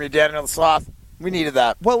to hear from you, Daniel the Sloth. We needed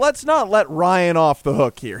that. Well, let's not let Ryan off the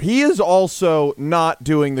hook here. He is also not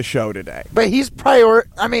doing the show today. But he's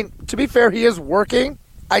to be fair, he is working.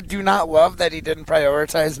 I do not love that he didn't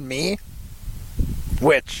prioritize me.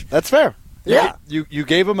 That's fair. Yeah, you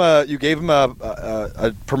gave him a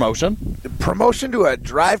promotion. Promotion to a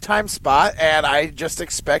drive time spot, and I just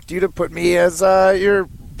expect you to put me as your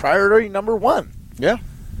priority number 1. Yeah.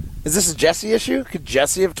 Is this a Jesse issue? Could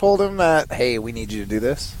Jesse have told him that, hey, we need you to do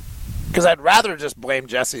this? Because I'd rather just blame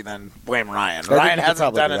Jesse than blame Ryan. Ryan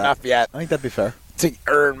hasn't done enough yet. I think that'd be fair to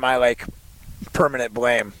earn my permanent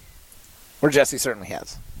blame, where Jesse certainly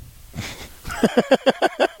has.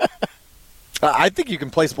 I think you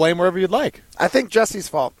can place blame wherever you'd like. I think Jesse's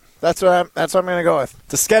fault. That's what I'm going to go with.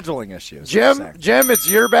 It's a scheduling issue. Jim, it's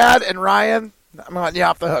your bad, and Ryan, I'm letting you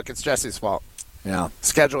off the hook. It's Jesse's fault. Yeah.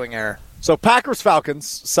 Scheduling error. So Packers-Falcons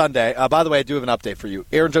Sunday. By the way, I do have an update for you.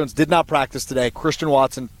 Aaron Jones did not practice today. Christian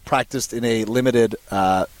Watson practiced in a limited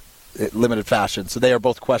fashion. So they are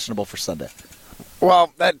both questionable for Sunday.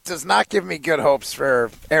 Well, that does not give me good hopes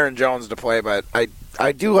for Aaron Jones to play, but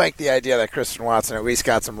I do like the idea that Christian Watson at least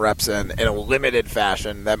got some reps in a limited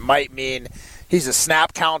fashion. That might mean he's a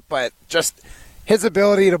snap count, but just his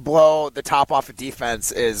ability to blow the top off a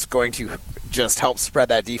defense is going to just help spread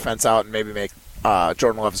that defense out and maybe make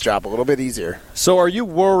Jordan Love's job a little bit easier. So are you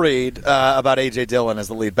worried about A.J. Dillon as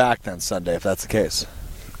the lead back then Sunday, if that's the case?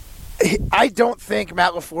 I don't think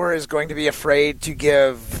Matt LaFleur is going to be afraid to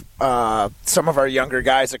give some of our younger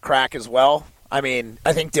guys a crack as well. I mean,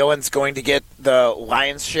 I think Dillon's going to get the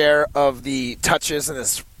lion's share of the touches in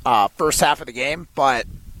this first half of the game, but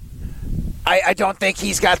I don't think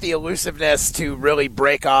he's got the elusiveness to really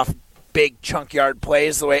break off big chunk yard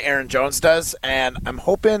plays the way Aaron Jones does, and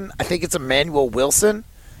I think it's Emmanuel Wilson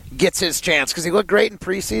gets his chance because he looked great in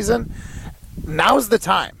preseason. Now's the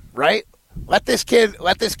time, right? Let this kid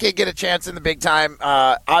get a chance in the big time.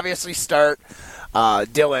 Obviously start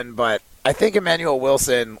Dillon, but I think Emmanuel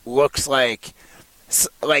Wilson looks like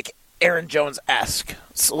Aaron Jones-esque.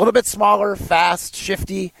 It's a little bit smaller, fast,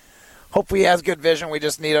 shifty. Hopefully he has good vision. We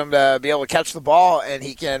just need him to be able to catch the ball, and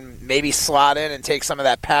he can maybe slot in and take some of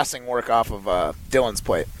that passing work off of Dillon's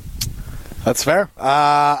plate. That's fair.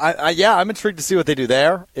 I'm intrigued to see what they do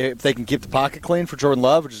there. If they can keep the pocket clean for Jordan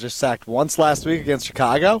Love, which was just sacked once last week against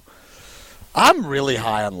Chicago. I'm really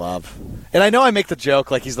high on Love. And I know I make the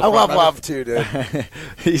joke like he's the I love runner. Love too, dude.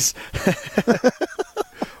 He's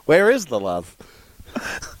Where is the Love?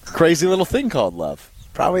 Crazy little thing called Love.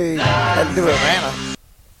 Probably heading to Atlanta.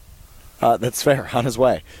 That's fair, on his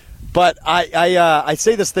way. But I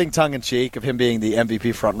say this thing tongue-in-cheek of him being the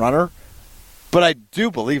MVP frontrunner, but I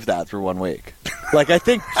do believe that through 1 week. Like, I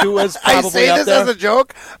think Tua's probably I say up this there. as a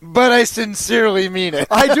joke, but I sincerely mean it.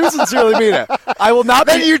 I do sincerely mean it. I will not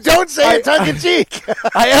Then be... you don't say it tongue-in-cheek.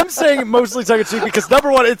 I am saying it mostly tongue-in-cheek because,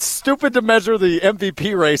 number one, it's stupid to measure the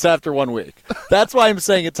MVP race after 1 week. That's why I'm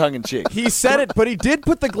saying it tongue-in-cheek. He said it, but he did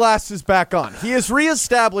put the glasses back on. He has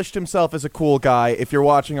reestablished himself as a cool guy if you're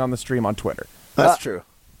watching on the stream on Twitter. That's true.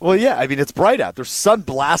 Well, yeah, I mean, it's bright out. There's sun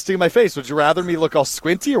blasting in my face. Would you rather me look all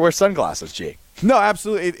squinty or wear sunglasses, G? No,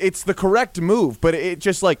 absolutely. It's the correct move, but it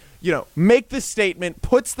just make this statement,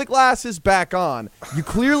 puts the glasses back on. You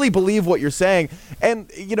clearly believe what you're saying. And,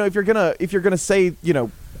 if you're gonna say,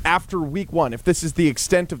 after week one, if this is the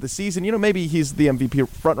extent of the season, maybe he's the MVP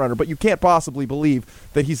frontrunner, but you can't possibly believe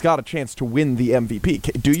that he's got a chance to win the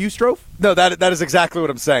MVP. Do you, Strouf? No, that is exactly what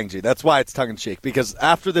I'm saying, G. That's why it's tongue-in-cheek, because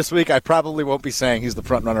after this week, I probably won't be saying he's the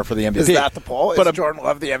frontrunner for the MVP. Is that the poll? But Is Jordan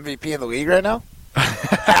Love the MVP in the league right now?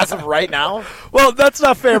 As of right now? Well, that's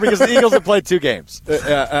not fair because the Eagles have played 2 games,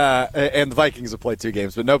 and the Vikings have played 2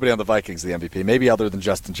 games, but nobody on the Vikings is the MVP, maybe other than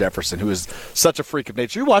Justin Jefferson, who is such a freak of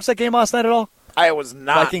nature. You watch that game last night at all? I was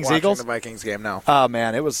not Vikings, watching Eagles? the Vikings game, no. Oh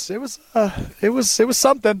man, it was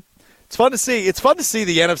something. It's fun to see. It's fun to see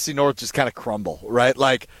the NFC North just kind of crumble, right?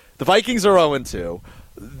 Like the Vikings are 0-2.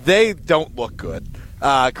 They don't look good.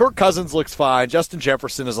 Kirk Cousins looks fine. Justin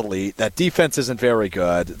Jefferson is elite. That defense isn't very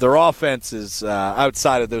good. Their offense is,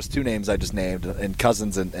 outside of those 2 names I just named, and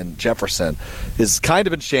Cousins and Jefferson, is kind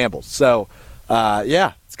of in shambles. So,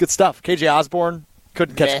 it's good stuff. KJ Osborne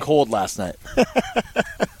couldn't catch a cold last night.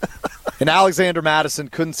 And Alexander Madison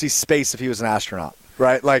couldn't see space if he was an astronaut,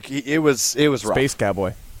 right? Like, it was rough. Space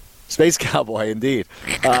Cowboy. Space Cowboy, indeed.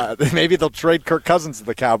 Maybe they'll trade Kirk Cousins to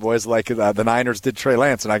the Cowboys like the Niners did Trey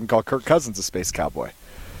Lance, and I can call Kirk Cousins a Space Cowboy.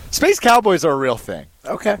 Space Cowboys are a real thing.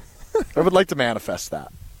 Okay. I would like to manifest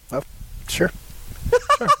that. Oh, sure.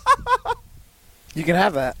 You can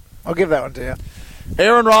have that. I'll give that one to you.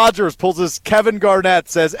 Aaron Rodgers pulls his Kevin Garnett,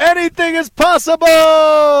 says, anything is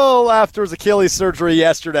possible after his Achilles surgery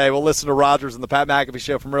yesterday. We'll listen to Rodgers and the Pat McAfee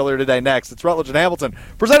Show from earlier today next. It's Rutledge and Hamilton,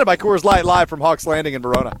 presented by Coors Light, live from Hawks Landing in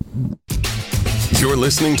Verona. You're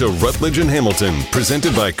listening to Rutledge and Hamilton,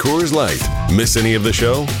 presented by Coors Light. Miss any of the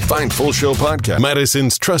show? Find full show podcast.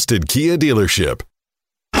 Madison's trusted Kia dealership.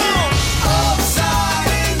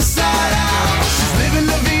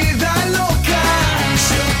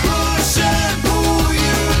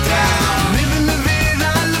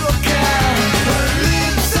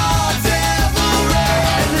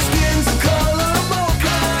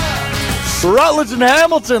 Rutledge and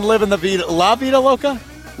Hamilton living the vida. La Vida Loca?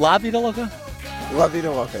 La Vida Loca? La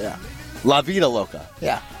Vida Loca, yeah. La Vida Loca.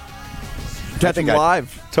 Yeah. Catch him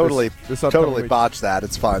live. Totally botched that.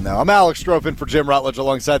 It's fine, though. I'm Alex Strouf in for Jim Rutledge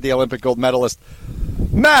alongside the Olympic gold medalist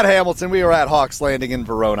Matt Hamilton. We are at Hawks Landing in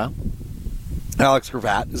Verona. Alex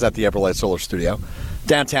Gravatt is at the Everlight Solar Studio.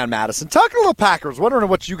 downtown Madison. Talking a little Packers, wondering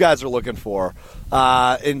what you guys are looking for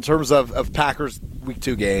in terms of Packers Week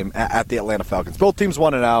 2 game at the Atlanta Falcons. Both teams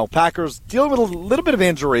 1-0. Packers dealing with a little bit of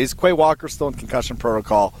injuries. Quay Walker still in concussion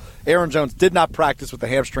protocol. Aaron Jones did not practice with the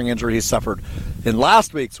hamstring injury he suffered in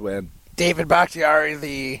last week's win. David Bakhtiari,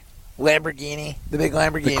 the Lamborghini, the big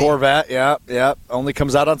Lamborghini. The Corvette, yeah. Only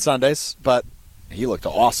comes out on Sundays, but he looked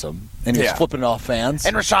awesome. And he was flipping off fans.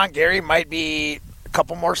 And Rashawn Gary might be a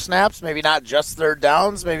couple more snaps, maybe not just third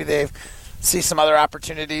downs. Maybe they see some other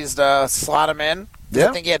opportunities to slot him in. Yeah.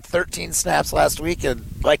 I think he had 13 snaps last week.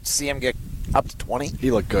 I'd like to see him get up to 20.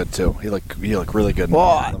 He looked good, too. He looked really good in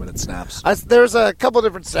limited snaps. There's a couple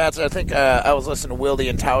different stats. I think I was listening to Wildy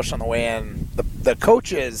and Tausch on the way in. The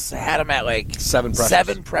coaches had him at like 7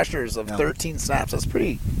 pressures of 13 snaps. It's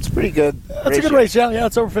pretty good. That's a good ratio. Yeah,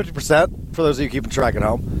 it's over 50% for those of you keeping track at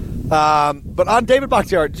home. But on David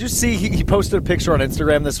Bakhtiari, did you see he posted a picture on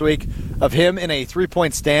Instagram this week of him in a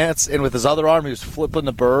 3-point stance, and with his other arm he was flipping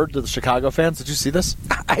the bird to the Chicago fans? Did you see this?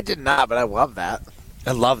 I did not, but I love that.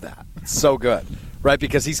 I love that. It's so good, right?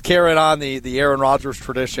 Because he's carrying on the Aaron Rodgers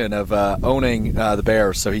tradition of owning the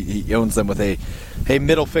Bears. So he owns them with a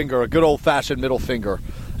middle finger, a good old-fashioned middle finger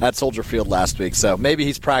at Soldier Field last week. So maybe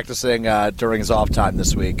he's practicing during his off time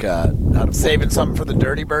this week. Saving something for the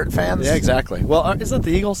Dirty Bird fans? Yeah, exactly. Well, isn't that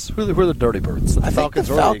the Eagles? Who are the Dirty Birds? I think the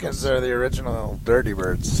Falcons are the original Dirty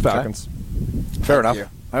Birds. Falcons. Okay. Fair enough.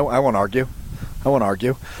 I won't argue.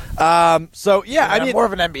 So, yeah, I mean, I'm more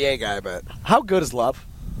of an NBA guy, but how good is Love?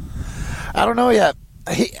 I don't know yet.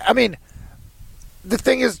 The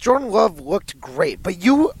thing is, Jordan Love looked great, but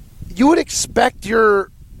you would expect your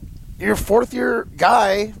fourth-year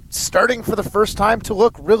guy starting for the first time to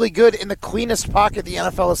look really good in the cleanest pocket the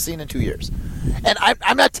NFL has seen in 2 years. And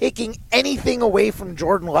I'm not taking anything away from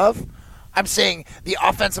Jordan Love. I'm saying the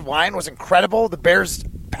offensive line was incredible. The Bears'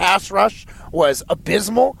 pass rush was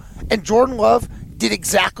abysmal. And Jordan Love did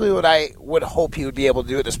exactly what I would hope he would be able to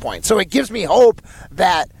do at this point. So it gives me hope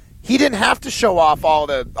that he didn't have to show off all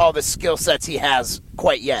the skill sets he has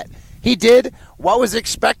quite yet. He did what was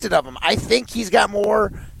expected of him. I think he's got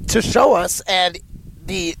more to show us, and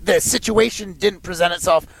the situation didn't present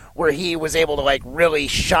itself where he was able to like really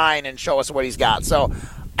shine and show us what he's got. So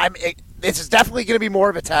this is definitely going to be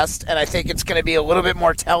more of a test, and I think it's going to be a little bit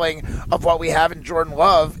more telling of what we have in Jordan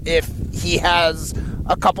Love if he has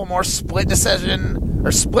a couple more split-second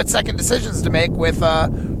decisions to make with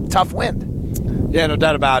a tough wind. Yeah, no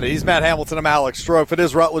doubt about it. He's Matt Hamilton. I'm Alex Strouf. It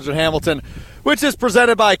is Rutledge and Hamilton, which is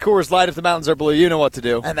presented by Coors Light. If the mountains are blue, you know what to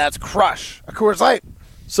do. And that's crush a Coors Light.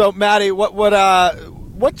 So, Matty, what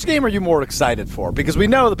game are you more excited for? Because we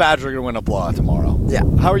know the Badgers are going to win a blowout tomorrow. Yeah.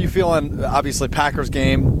 How are you feeling? Obviously, Packers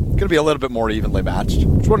game going to be a little bit more evenly matched.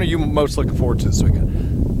 Which one are you most looking forward to this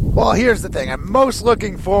weekend? Well, here's the thing. I'm most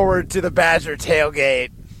looking forward to the Badger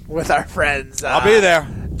tailgate with our friends. I'll be there.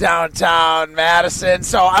 Downtown Madison.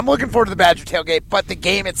 So I'm looking forward to the Badger tailgate, but the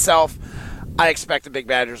game itself, I expect a big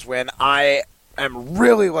Badgers win. I am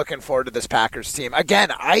really looking forward to this Packers team. Again,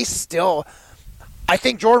 I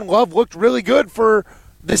think Jordan Love looked really good for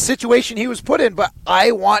the situation he was put in, but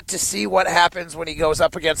I want to see what happens when he goes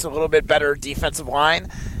up against a little bit better defensive line,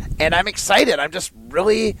 and I'm excited. I'm just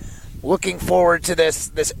really looking forward to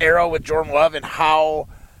this era with Jordan Love and how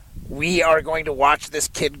we are going to watch this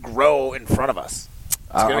kid grow in front of us.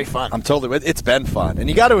 It's going to be fun. I'm totally with it. It's been fun. And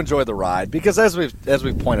you got to enjoy the ride because as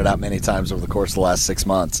we've pointed out many times over the course of the last 6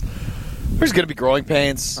 months, there's going to be growing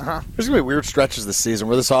pains. There's going to be weird stretches this season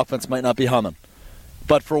where this offense might not be humming.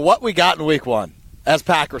 But for what we got in week 1, as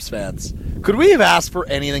Packers fans, could we have asked for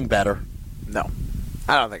anything better? No.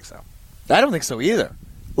 I don't think so. I don't think so either.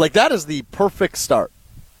 Like, that is the perfect start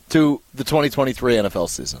to the 2023 NFL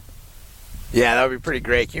season. Yeah, that would be pretty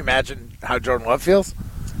great. Can you imagine how Jordan Love feels?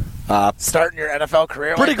 Starting your NFL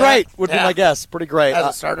career pretty like great that? would be my guess. Pretty great. As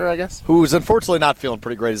a starter, I guess. Who's unfortunately not feeling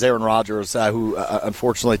pretty great is Aaron Rodgers, who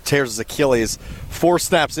unfortunately tears his Achilles 4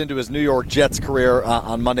 snaps into his New York Jets career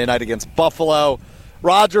on Monday night against Buffalo.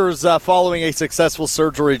 Rodgers, following a successful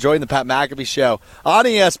surgery, joined the Pat McAfee show on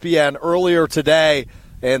ESPN earlier today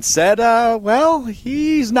and said,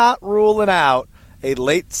 he's not ruling out a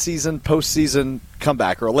postseason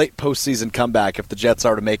comeback if the Jets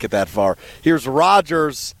are to make it that far. Here's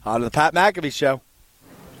Rodgers on the Pat McAfee show.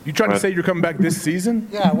 You trying to say you're coming back this season?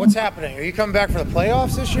 Yeah, what's happening? Are you coming back for the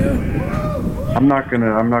playoffs this year? I'm not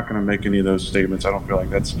gonna make any of those statements. I don't feel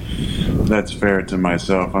like that's fair to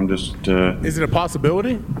myself. I'm just. Is it a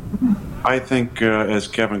possibility? I think, as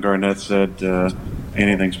Kevin Garnett said,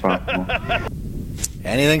 anything's possible.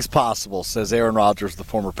 Anything's possible, says Aaron Rodgers, the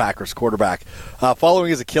former Packers quarterback, following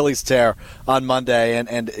his Achilles tear on Monday.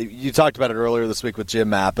 And you talked about it earlier this week with Jim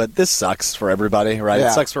Matt, but this sucks for everybody, right? Yeah.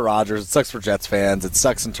 It sucks for Rodgers. It sucks for Jets fans. It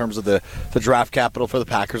sucks in terms of the draft capital for the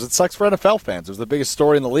Packers. It sucks for NFL fans. It was the biggest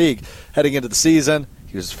story in the league heading into the season.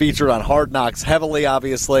 He was featured on Hard Knocks heavily,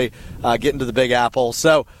 obviously, getting to the Big Apple.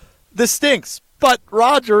 So this stinks. But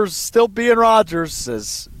Rodgers, still being Rodgers,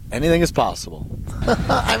 says anything is possible.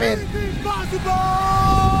 I mean,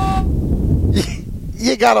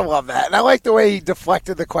 you gotta love that. And I like the way he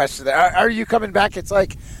deflected the question there. Are you coming back? It's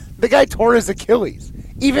like the guy tore his Achilles.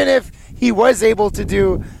 Even if he was able to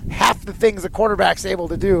do half the things a quarterback's able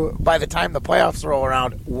to do by the time the playoffs roll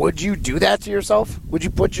around, would you do that to yourself? Would you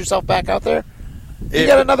put yourself back out there? You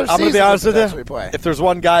got another season. I'm going to be honest with you. Play. If there's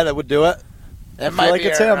one guy that would do it, I feel like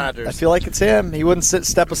it's him. I feel like it's him. He wouldn't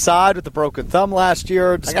step aside with the broken thumb last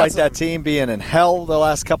year, despite that team being in hell the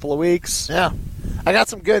last couple of weeks. Yeah. I got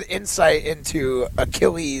some good insight into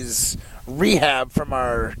Achilles rehab from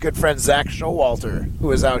our good friend Zach Showalter, who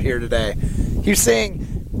was out here today. He was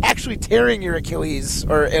saying actually tearing your Achilles,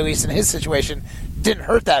 or at least in his situation, didn't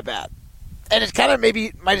hurt that bad. And it kind of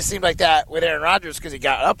maybe might have seemed like that with Aaron Rodgers because he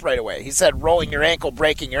got up right away. He said rolling your ankle,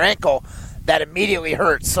 breaking your ankle, that immediately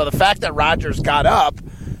hurts. So the fact that Rodgers got up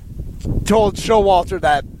told Showalter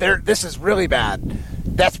that this is really bad.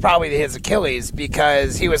 That's probably his Achilles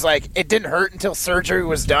because he was like, it didn't hurt until surgery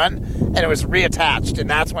was done and it was reattached. And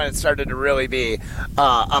that's when it started to really be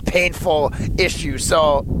a painful issue.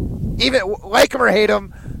 So even like him or hate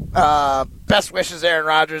him, best wishes, Aaron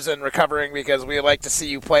Rodgers, in recovering because we would like to see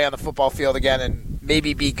you play on the football field again and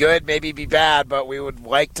maybe be good, maybe be bad, but we would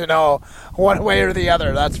like to know one way or the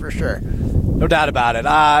other, that's for sure. No doubt about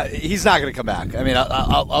it. He's not going to come back. I mean,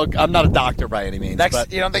 I'm not a doctor by any means.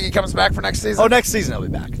 You don't think he comes back for next season? Oh, next season he'll be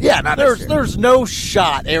back. Yeah, not next year. There's no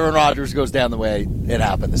shot Aaron Rodgers goes down the way it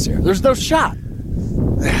happened this year. There's no shot.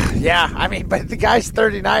 Yeah, I mean, but the guy's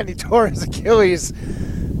 39. He tore his Achilles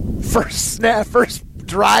first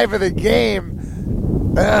drive of the game.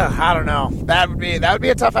 I don't know. That would be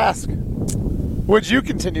a tough ask. Would you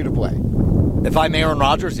continue to play? If I'm Aaron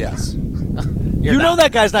Rodgers, yes. You know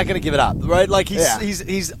that guy's not going to give it up, right? Like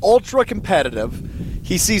he's ultra competitive.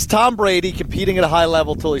 He sees Tom Brady competing at a high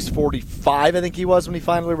level till he's 45. I think he was when he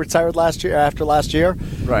finally retired after last year.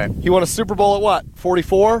 Right. He won a Super Bowl at what?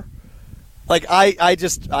 44. Like I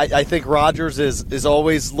think Rodgers is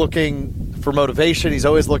always looking for motivation. He's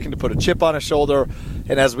always looking to put a chip on his shoulder.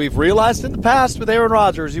 And as we've realized in the past with Aaron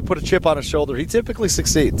Rodgers, you put a chip on his shoulder, he typically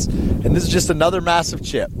succeeds. And this is just another massive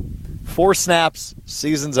chip. 4 snaps,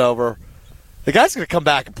 season's over. The guy's going to come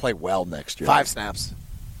back and play well next year. 5 snaps,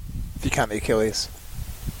 if you count the Achilles.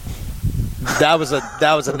 That was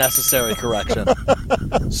a necessary correction.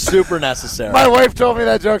 Super necessary. My wife told me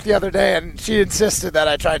that joke the other day, and she insisted that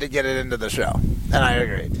I tried to get it into the show. And I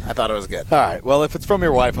agreed. I thought it was good. All right. Well, if it's from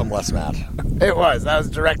your wife, I'm less mad. It was. That was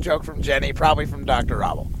a direct joke from Jenny, probably from Dr.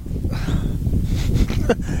 Robble.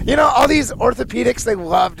 You know, all these orthopedics, they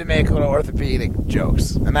love to make little orthopedic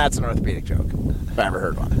jokes. And that's an orthopedic joke, if I ever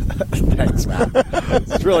heard one. Thanks, man.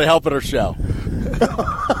 It's really helping our show.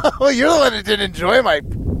 Well, you're the one that didn't enjoy my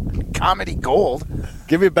comedy gold.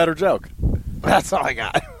 Give me a better joke. That's all I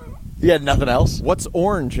got. You had nothing else? What's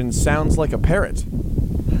orange and sounds like a parrot?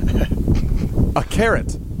 A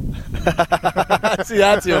carrot. See,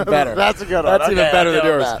 that's even better. That's a good one. That's even better than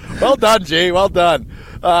yours. Well done, G. Well done.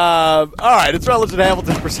 All right, it's Rutledge and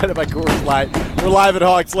Hamilton presented by Coors Light. We're live at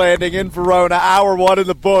Hawks Landing in Verona. Hour 1 in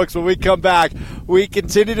the books. When we come back, we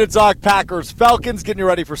continue to talk Packers. Falcons getting you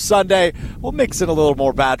ready for Sunday. We'll mix in a little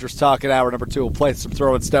more Badgers talk in hour number 2. We'll play some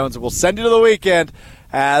throwing stones, and we'll send you to the weekend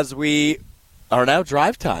as we are now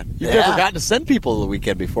drive time. You've never gotten to send people to the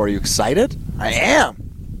weekend before. Are you excited? I am.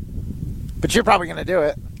 But you're probably going to do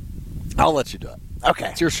it. I'll let you do it. Okay.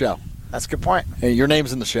 It's your show. That's a good point. Hey, your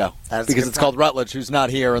name's in the show. Because it's called Rutledge, who's not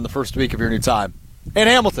here in the first week of your new time. And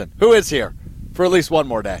Hamilton, who is here for at least one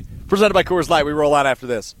more day. Presented by Coors Light. We roll out after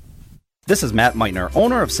this. This is Matt Meitner,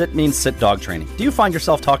 owner of Sit Means Sit Dog Training. Do you find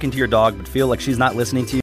yourself talking to your dog but feel like she's not listening to you?